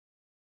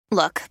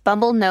Look,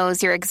 Bumble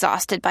knows you're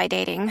exhausted by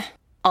dating.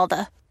 All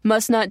the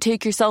must not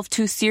take yourself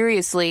too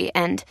seriously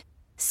and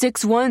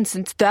 6'1"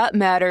 since that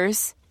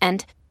matters.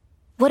 And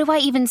what do I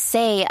even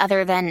say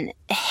other than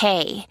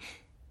hey?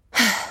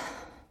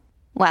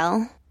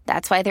 Well,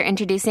 that's why they're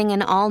introducing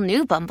an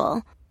all-new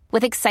Bumble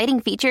with exciting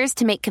features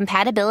to make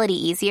compatibility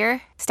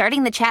easier,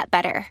 starting the chat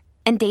better,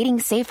 and dating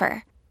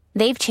safer.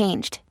 They've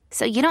changed,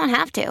 so you don't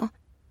have to.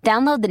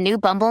 Download the new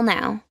Bumble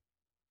now.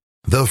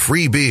 The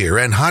Free Beer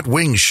and Hot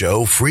Wings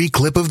Show free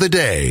clip of the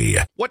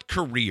day. What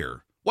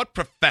career, what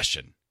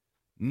profession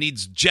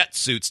needs jet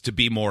suits to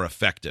be more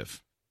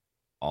effective?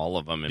 All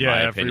of them, in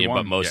my opinion,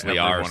 but mostly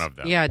ours. One of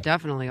them. Yeah,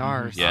 definitely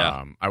ours.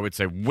 Yeah. I would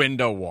say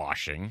window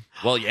washing.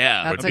 Well,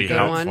 yeah. That's would be a good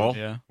helpful one.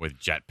 Yeah. With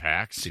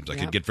jetpacks. Seems like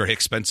it'd get very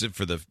expensive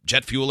for the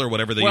jet fuel or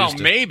whatever they use. Well,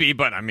 maybe,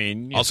 but I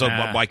mean... Also,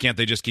 why can't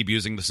they just keep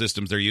using the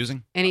systems they're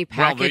using? Any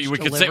package we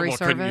could say, delivery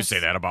service? couldn't you say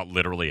that about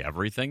literally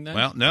everything then?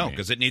 Well, no,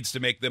 because it needs to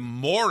make them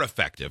more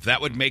effective.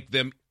 That would make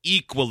them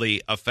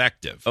equally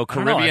effective. Oh,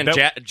 Caribbean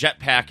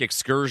jetpack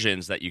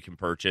excursions that you can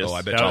purchase. Oh,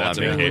 I bet you on that's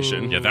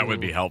vacation. Yeah, that would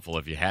be helpful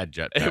if you had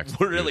jetpacks. It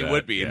really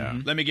would be. Yeah.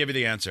 Let me give you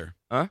the answer.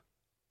 Huh?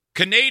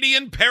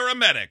 Canadian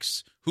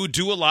paramedics who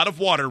do a lot of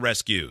water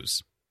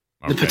rescues.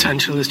 The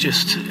potential is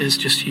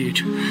just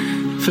huge.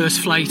 First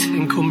flight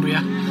in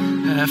Cumbria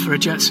for a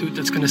jet suit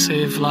that's going to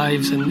save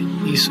lives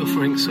and ease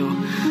suffering. So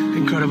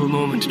incredible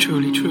moment,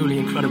 truly, truly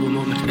incredible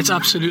moment. It's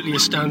absolutely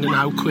astounding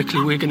how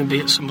quickly we're going to be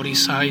at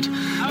somebody's side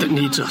that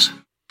needs us.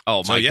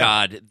 Oh my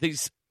God! They're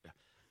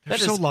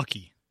so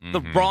lucky.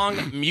 The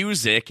wrong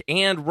music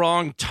and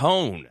wrong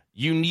tone.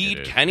 You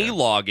need Kenny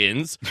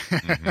Loggins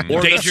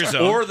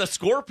or the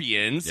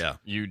Scorpions. Yeah,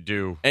 you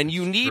do, and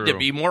you need to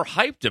be more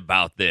hyped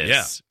about this.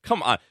 Yeah,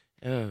 come on.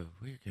 Oh,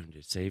 we're going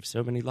to save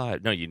so many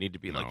lives. No, you need to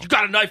be like, you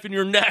got a knife in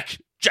your neck,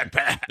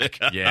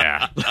 jetpack.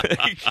 Yeah,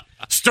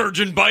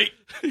 sturgeon bite.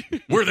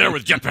 We're there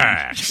with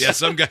jetpacks. Yeah,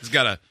 some guy's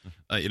got a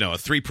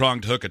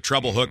 3-pronged hook, a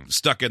treble hook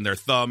stuck in their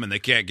thumb, and they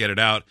can't get it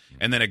out.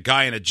 And then a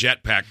guy in a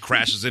jetpack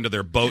crashes into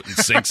their boat and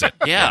sinks it.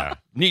 Yeah.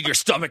 Need your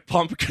stomach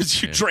pumped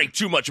because you drank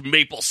too much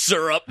maple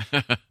syrup.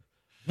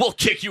 We'll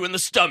kick you in the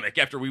stomach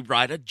after we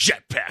ride a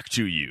jetpack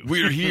to you.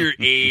 We're here,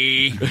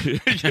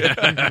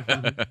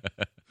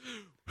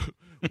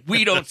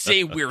 We don't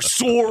say we're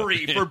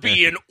sorry for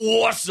being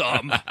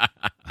awesome.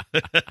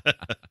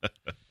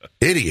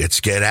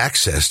 Idiots get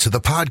access to the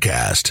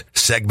podcast,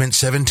 segment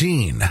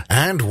 17,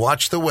 and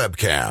watch the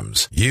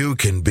webcams. You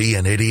can be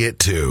an idiot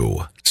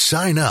too.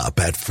 Sign up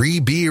at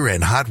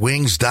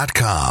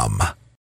freebeerandhotwings.com.